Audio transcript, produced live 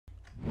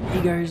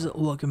Hey guys,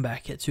 welcome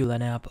back to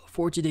LAN app.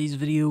 For today's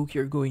video,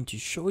 we're going to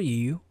show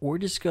you or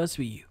discuss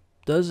with you,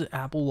 does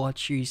Apple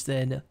Watch Series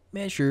 10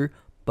 measure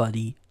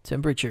body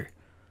temperature?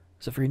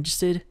 So if you're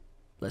interested,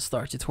 let's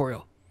start the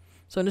tutorial.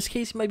 So in this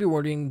case, you might be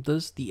wondering,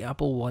 does the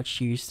Apple Watch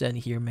Series 10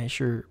 here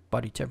measure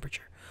body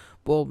temperature?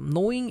 Well,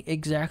 knowing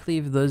exactly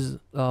if it does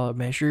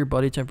measure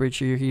body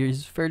temperature here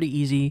is fairly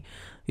easy.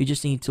 You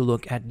just need to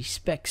look at the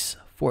specs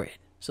for it.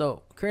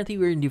 So currently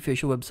we're in the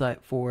official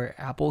website for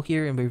Apple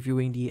here, and we're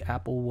viewing the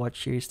Apple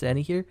Watch Series 10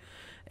 here.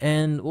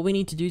 And what we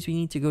need to do is we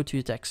need to go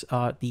to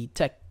the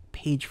tech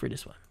page for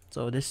this one.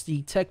 So this is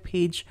the tech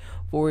page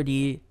for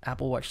the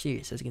Apple Watch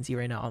Series, as you can see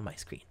right now on my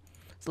screen.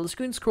 So let's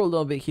go and scroll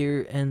down a bit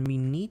here, and we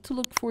need to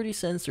look for the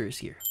sensors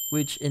here,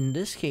 which in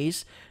this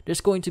case,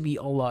 there's going to be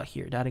a lot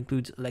here. That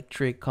includes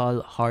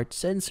electrical heart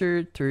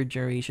sensor, third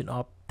generation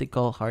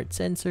optical heart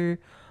sensor,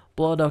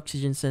 blood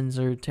oxygen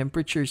sensor,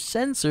 temperature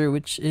sensor,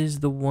 which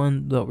is the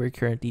one that we're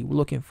currently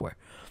looking for.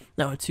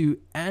 Now, to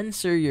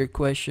answer your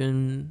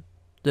question,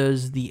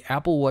 does the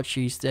Apple Watch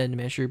Series 10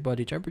 measure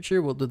body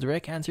temperature? Well, the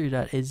direct answer to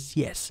that is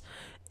yes.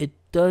 It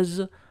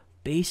does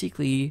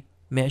basically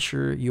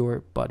measure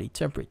your body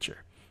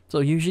temperature. So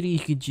usually you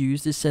could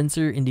use this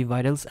sensor in the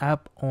Vitals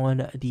app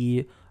on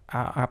the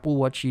Apple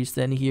Watch Series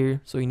 10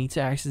 here. So you need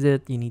to access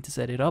it, you need to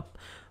set it up.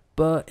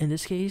 But in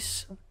this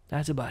case,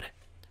 that's about it.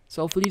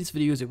 So hopefully this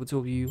video is able to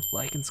help you.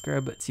 Like and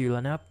subscribe to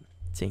LAN app.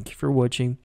 Thank you for watching.